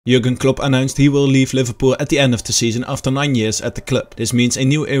Jürgen Klopp announced he will leave Liverpool at the end of the season after 9 years at the club. This means a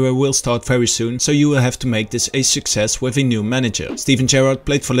new era will start very soon, so you will have to make this a success with a new manager. Steven Gerrard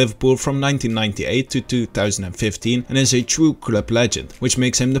played for Liverpool from 1998 to 2015 and is a true club legend, which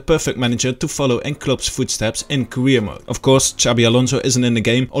makes him the perfect manager to follow in Klopp's footsteps in career mode. Of course, Xabi Alonso isn't in the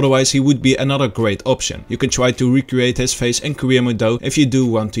game, otherwise he would be another great option. You can try to recreate his face in career mode though if you do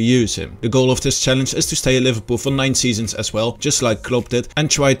want to use him. The goal of this challenge is to stay at Liverpool for 9 seasons as well, just like Klopp did, and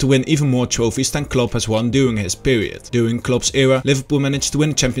try to win even more trophies than Klopp has won during his period. During Klopp's era, Liverpool managed to win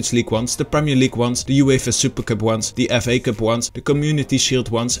the Champions League once, the Premier League once, the UEFA Super Cup once, the FA Cup once, the Community Shield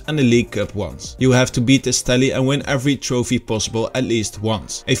once and the League Cup once. You have to beat this tally and win every trophy possible at least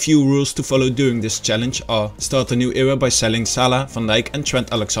once. A few rules to follow during this challenge are: start a new era by selling Salah, Van Dijk and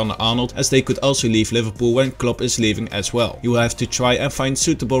Trent Alexander-Arnold, as they could also leave Liverpool when Klopp is leaving as well. You will have to try and find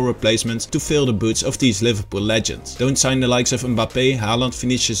suitable replacements to fill the boots of these Liverpool legends. Don't sign the likes of Mbappé, Haaland,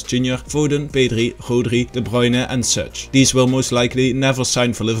 Vinicius Jr., Foden, Pedri, Rodri, De Bruyne and such. These will most likely never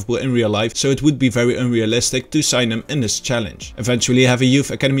sign for Liverpool in real life, so it would be very unrealistic to sign them in this challenge. Eventually have a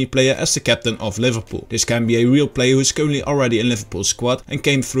youth academy player as the captain of Liverpool. This can be a real player who is currently already in Liverpool's squad and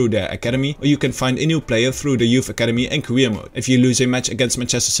came through their academy, or you can find a new player through the youth academy in career mode. If you lose a match against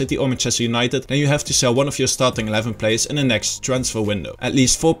Manchester City or Manchester United, then you have to sell one of your starting 11 players in the next transfer window. At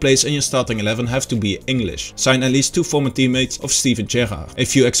least 4 players in your starting 11 have to be English. Sign at least 2 former teammates of Steven Gerrard.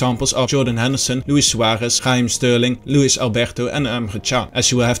 A few examples are Jordan Henderson, Luis Suarez, Raheem Sterling, Luis Alberto and Emre Can. As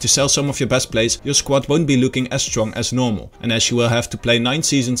you will have to sell some of your best players, your squad won't be looking as strong as normal. And as you will have to play 9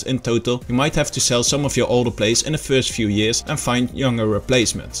 seasons in total, you might have to sell some of your older players in the first few years and find younger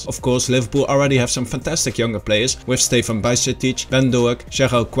replacements. Of course, Liverpool already have some fantastic younger players with Stefan Bajcetic, Ben Doak,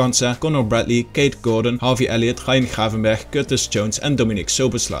 Gerald Kwanzaa, Conor Bradley, Kate Gordon, Harvey Elliott, Ryan Gravenberch, Curtis Jones and Dominic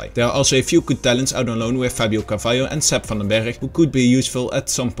Szoboszlai. There are also a few good talents out on loan with Fabio Carvalho and Sepp van den Berg, who could be useful at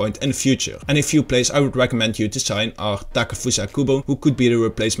some point in the future. And a few players I would recommend you to sign are Takefusa Kubo, who could be the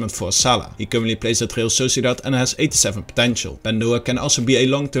replacement for Salah. He currently plays at Real Sociedad and has 87 potential. Ben Doak can also be a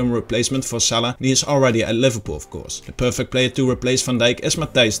long-term replacement for Salah, and he is already at Liverpool of course. The perfect player to replace Van Dijk is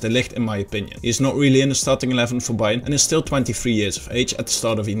Matthijs de Ligt in my opinion. He is not really in the starting 11 for Bayern and is still 23 years of age at the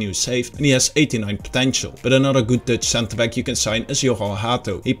start of a new save, and he has 89 potential. But another good Dutch centre-back you can sign is Johan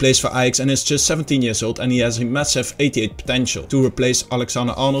Hato. He plays for Ajax and is just 17 years old and he has a massive 88 potential. To replace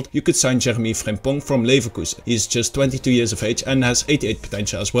Alexander-Arnold, you could sign Jeremy Frimpong from Leverkusen. He is just 22 years of age and has 88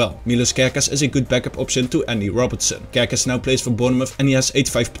 potential as well. Milos Kerkez is a good backup option to Andy Robertson. Kerkez now plays for Bournemouth and he has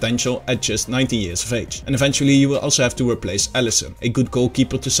 85 potential at just 19 years of age. And eventually you will also have to replace Alisson. A good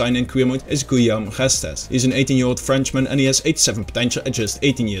goalkeeper to sign in career mode is Guillaume Restes. He is an 18-year-old Frenchman and he has 87 potential at just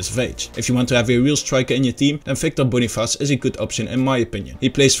 18 years of age. If you want to have a real striker in your team, then Victor Boniface is a good option in my opinion. He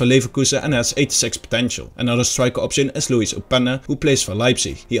plays for Leverkusen and has 86 potential. Another striker option is Luis Openda, who plays for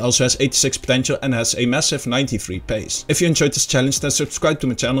Leipzig. He also has 86 potential and has a massive 93 pace. If you enjoyed this challenge, then subscribe to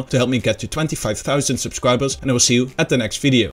my channel to help me get to 25,000 subscribers, and I will see you at the next video.